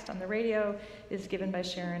broadcast on the radio is given by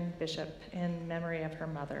Sharon Bishop in memory of her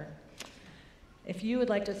mother. If you would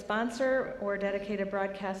like to sponsor or dedicate a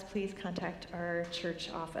broadcast, please contact our church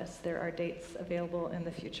office. There are dates available in the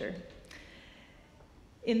future.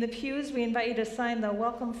 In the pews, we invite you to sign the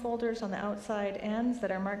welcome folders on the outside ends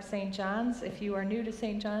that are marked St. John's. If you are new to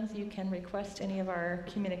St. John's, you can request any of our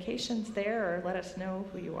communications there or let us know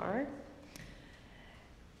who you are.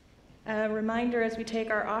 A reminder as we take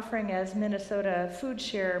our offering, as Minnesota Food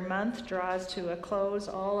Share Month draws to a close,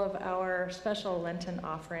 all of our special Lenten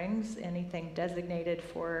offerings, anything designated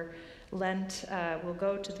for Lent, will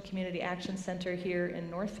go to the Community Action Center here in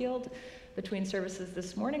Northfield. Between services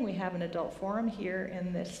this morning, we have an adult forum here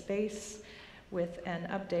in this space with an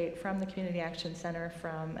update from the Community Action Center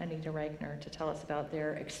from Anita Reichner to tell us about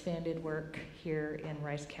their expanded work here in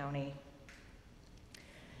Rice County.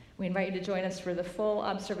 We invite you to join us for the full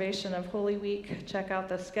observation of Holy Week. Check out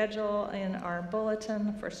the schedule in our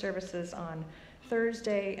bulletin for services on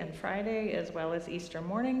Thursday and Friday, as well as Easter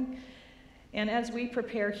morning. And as we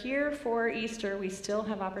prepare here for Easter, we still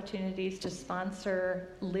have opportunities to sponsor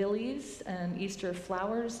lilies and Easter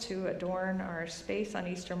flowers to adorn our space on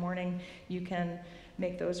Easter morning. You can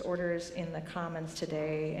make those orders in the Commons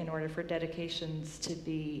today in order for dedications to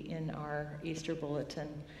be in our Easter bulletin.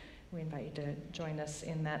 We invite you to join us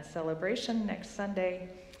in that celebration next Sunday,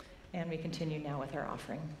 and we continue now with our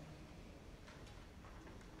offering.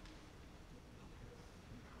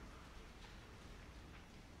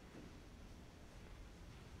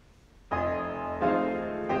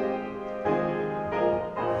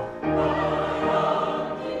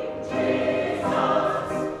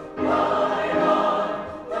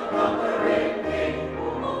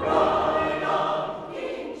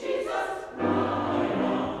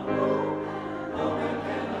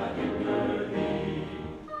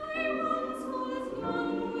 I once was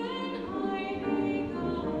young.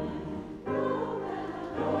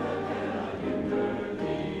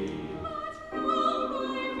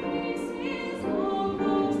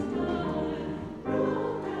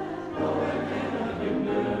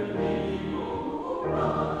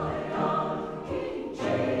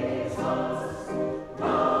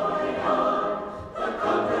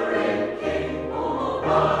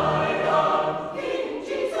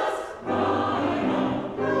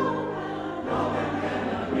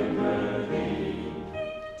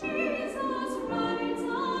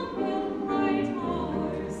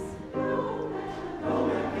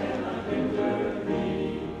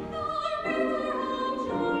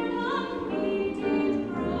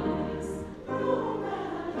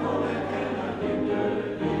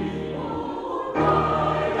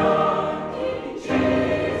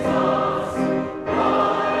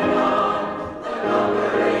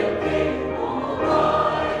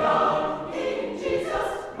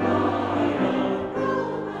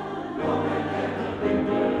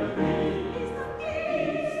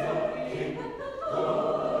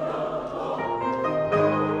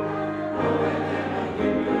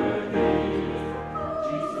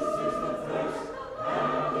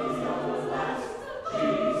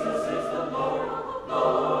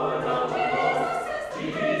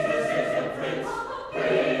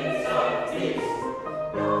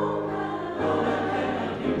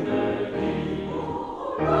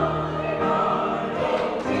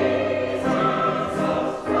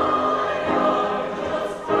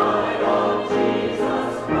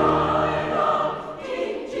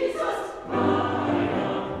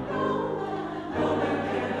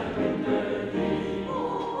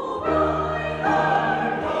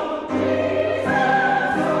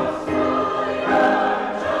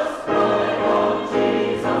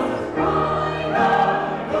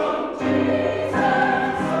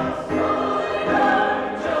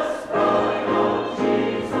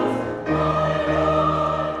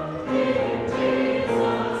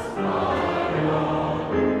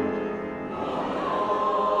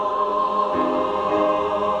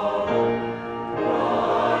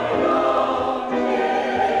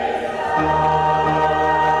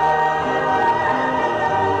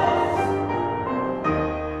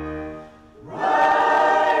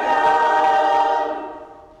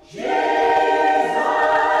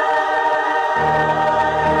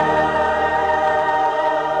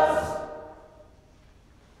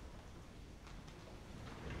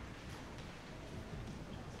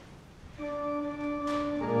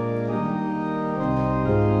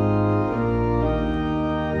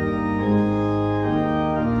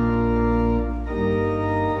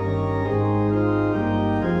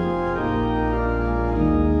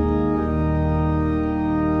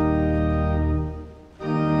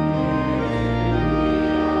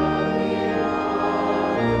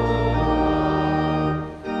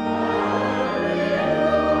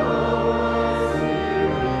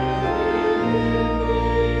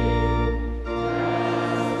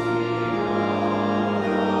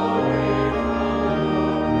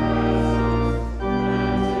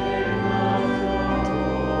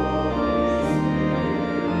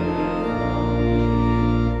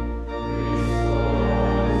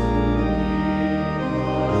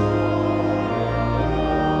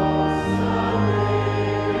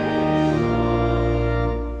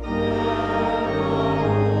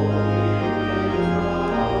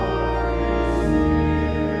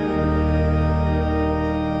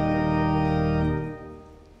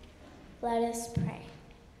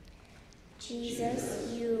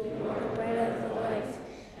 Jesus, you are the bread of the life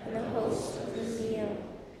and the host of the meal.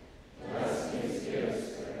 Bless these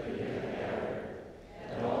gifts that we have gathered,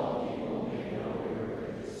 that all people may know your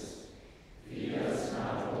goodness. Feed us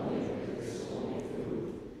not only with this holy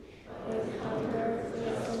food, but with hunger,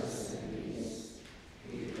 gentleness, and peace.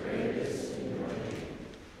 We pray this in your name.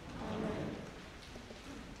 Amen.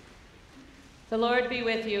 The Lord be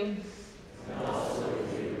with you. And also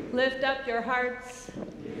with you. Lift up your hearts.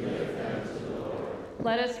 We lift them to the Lord.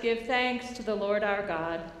 Let us give thanks to the Lord our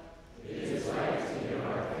God. It is right to give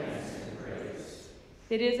our thanks and praise.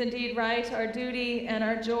 It is indeed right, our duty and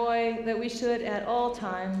our joy, that we should at all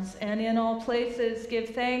times and in all places give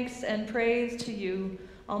thanks and praise to you,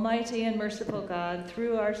 Almighty and merciful God,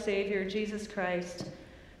 through our Savior Jesus Christ,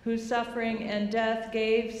 whose suffering and death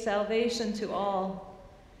gave salvation to all.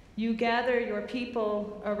 You gather your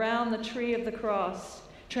people around the tree of the cross,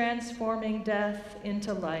 transforming death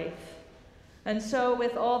into life. And so,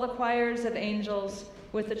 with all the choirs of angels,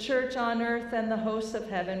 with the church on earth and the hosts of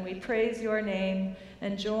heaven, we praise your name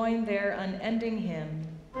and join their unending hymn.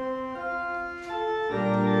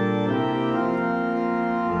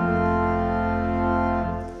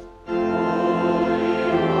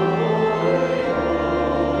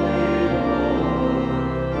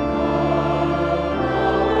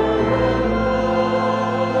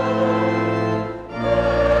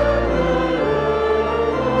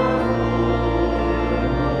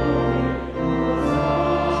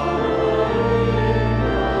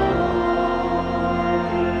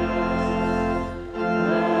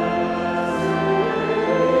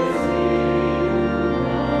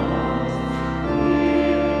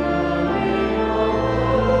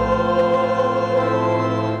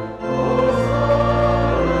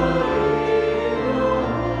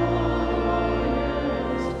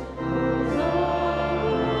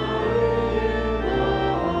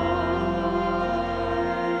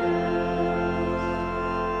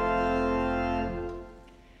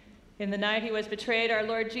 In the night he was betrayed, our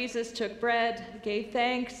Lord Jesus took bread, gave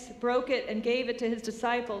thanks, broke it, and gave it to his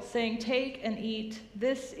disciples, saying, "Take and eat.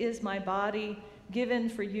 This is my body, given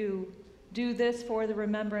for you. Do this for the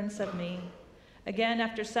remembrance of me." Again,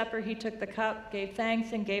 after supper, he took the cup, gave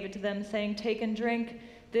thanks, and gave it to them, saying, "Take and drink.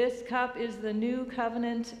 This cup is the new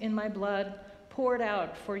covenant in my blood, poured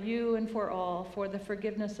out for you and for all for the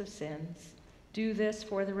forgiveness of sins. Do this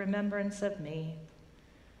for the remembrance of me."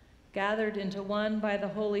 Gathered into one by the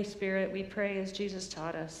Holy Spirit, we pray as Jesus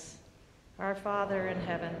taught us. Our Father in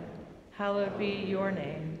heaven, hallowed be your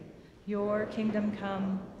name. Your kingdom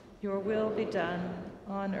come, your will be done,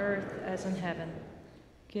 on earth as in heaven.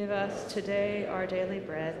 Give us today our daily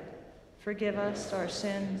bread. Forgive us our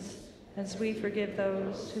sins, as we forgive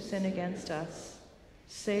those who sin against us.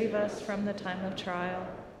 Save us from the time of trial,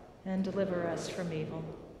 and deliver us from evil.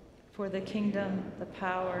 For the kingdom, the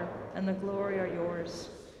power, and the glory are yours,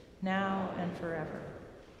 now and forever.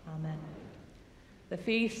 Amen. The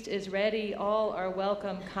feast is ready. All are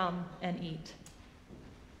welcome. Come and eat.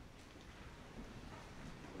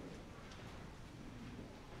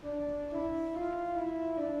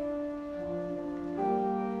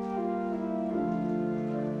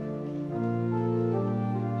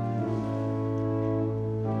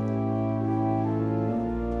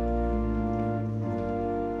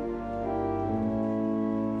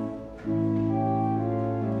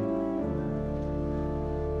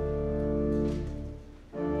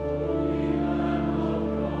 Holy Lamb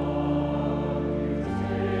of God,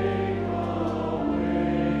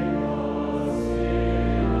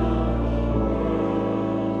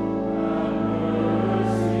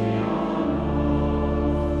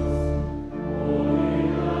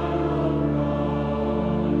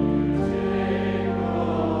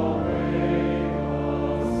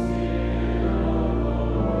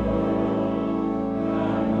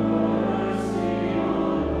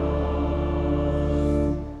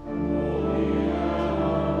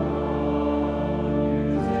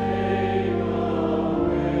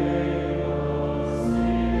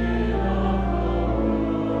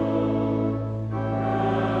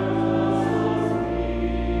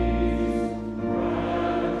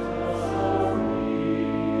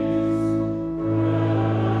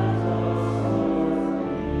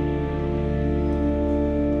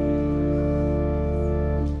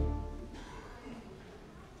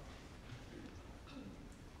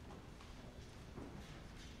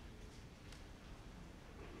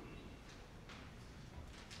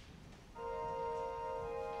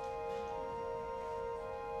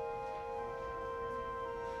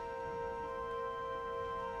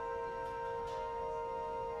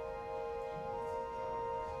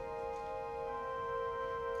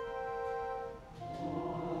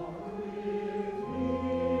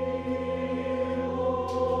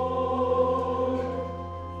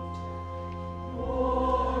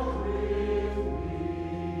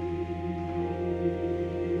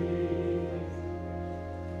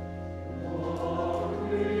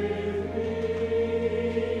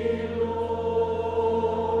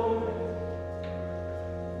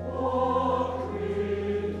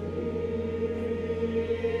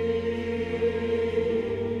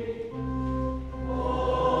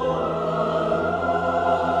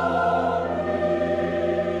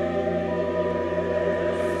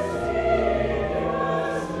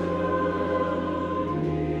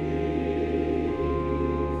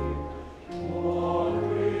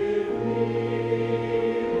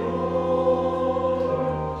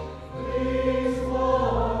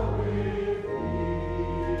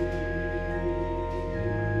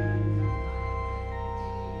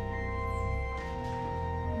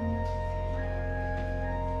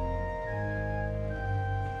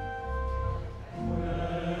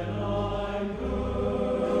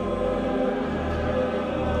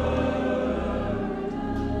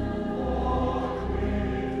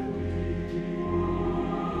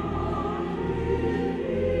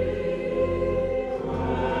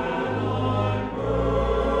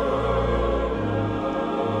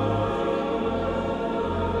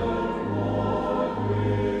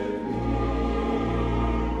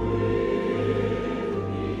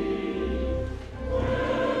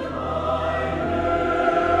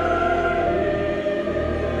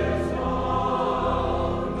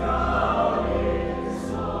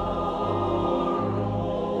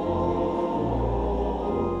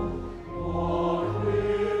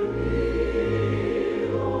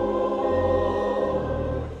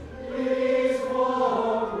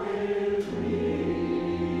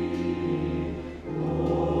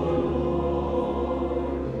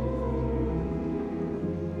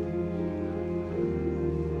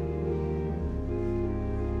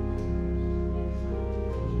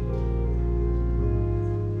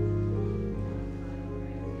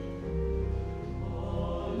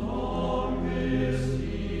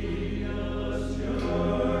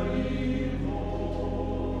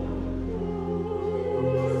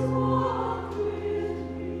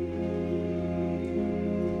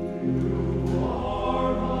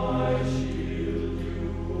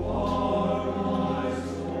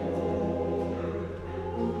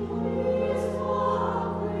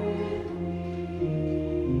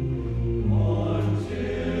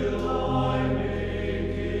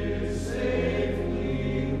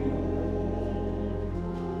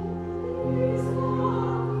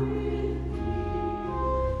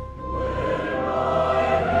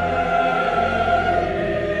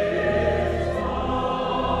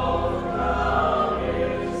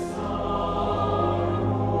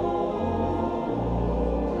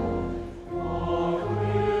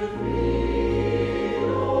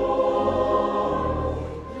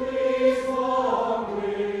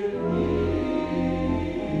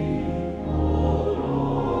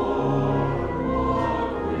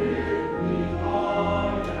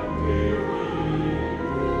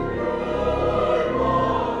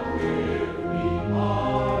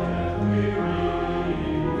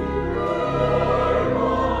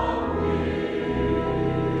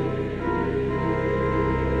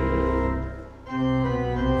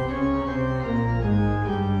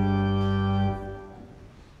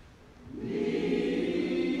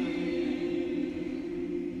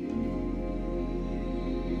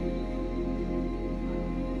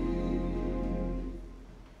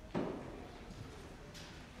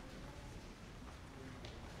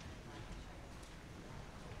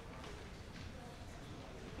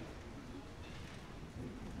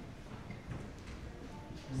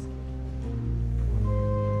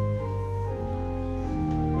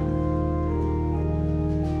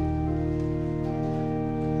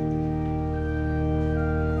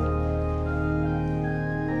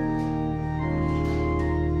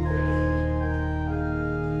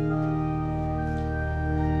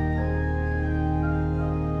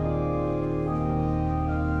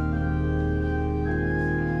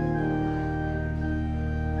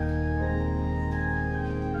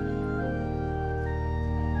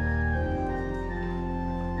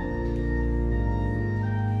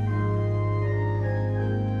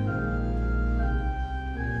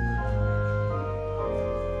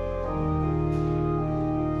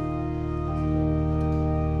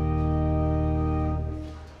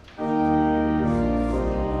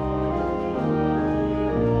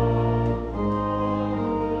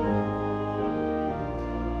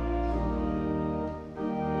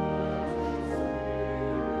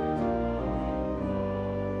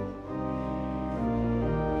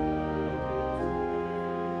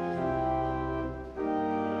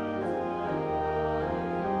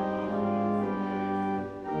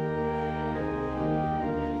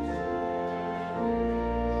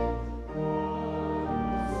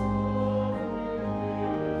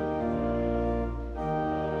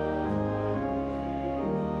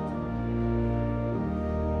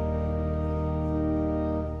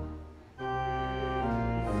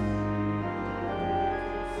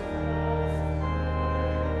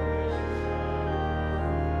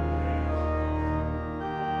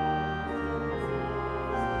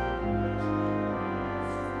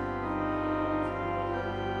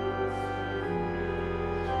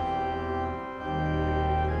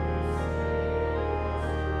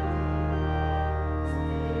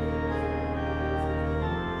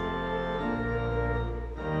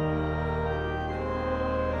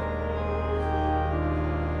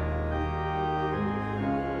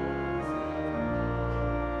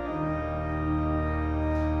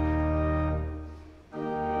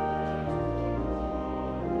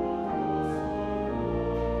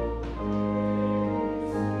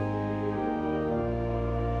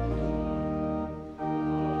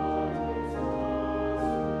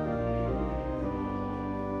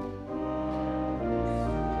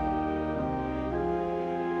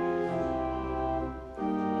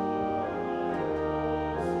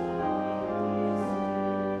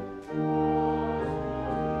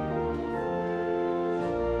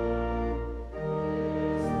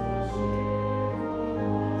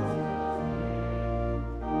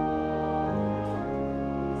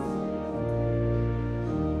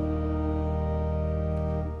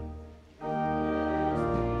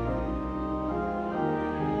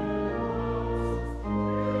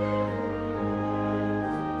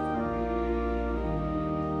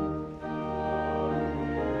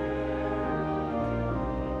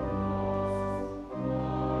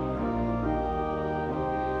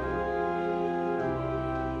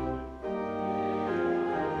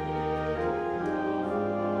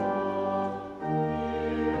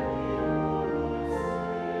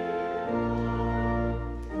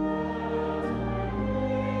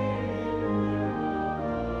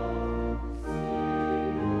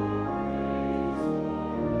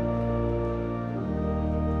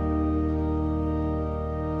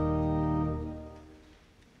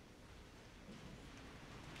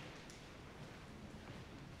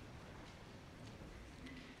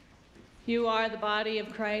 You are the body of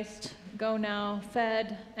Christ. Go now,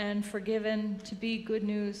 fed and forgiven, to be good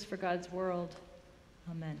news for God's world.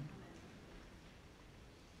 Amen.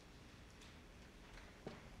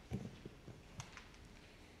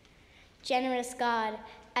 Generous God,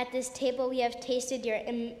 at this table we have tasted your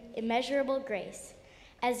immeasurable grace.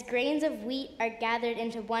 As grains of wheat are gathered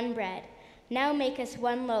into one bread, now make us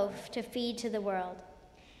one loaf to feed to the world.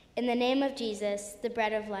 In the name of Jesus, the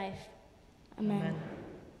bread of life. Amen. Amen.